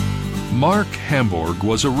Mark Hamburg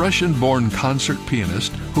was a Russian-born concert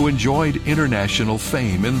pianist who enjoyed international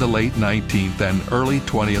fame in the late 19th and early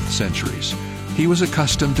 20th centuries. He was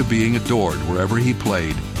accustomed to being adored wherever he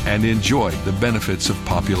played and enjoyed the benefits of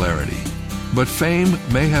popularity. But fame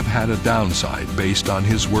may have had a downside based on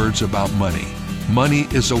his words about money. Money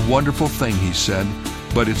is a wonderful thing, he said,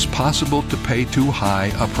 but it's possible to pay too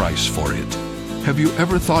high a price for it. Have you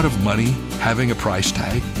ever thought of money having a price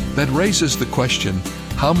tag? That raises the question,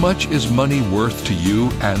 how much is money worth to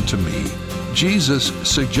you and to me? Jesus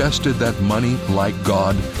suggested that money, like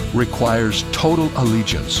God, requires total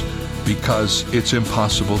allegiance because it's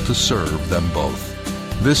impossible to serve them both.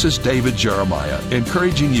 This is David Jeremiah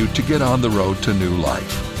encouraging you to get on the road to new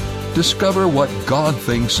life. Discover what God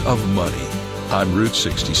thinks of money on Route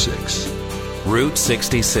 66. Route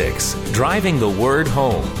 66, driving the word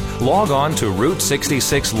home. Log on to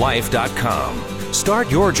Route66Life.com.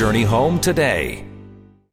 Start your journey home today.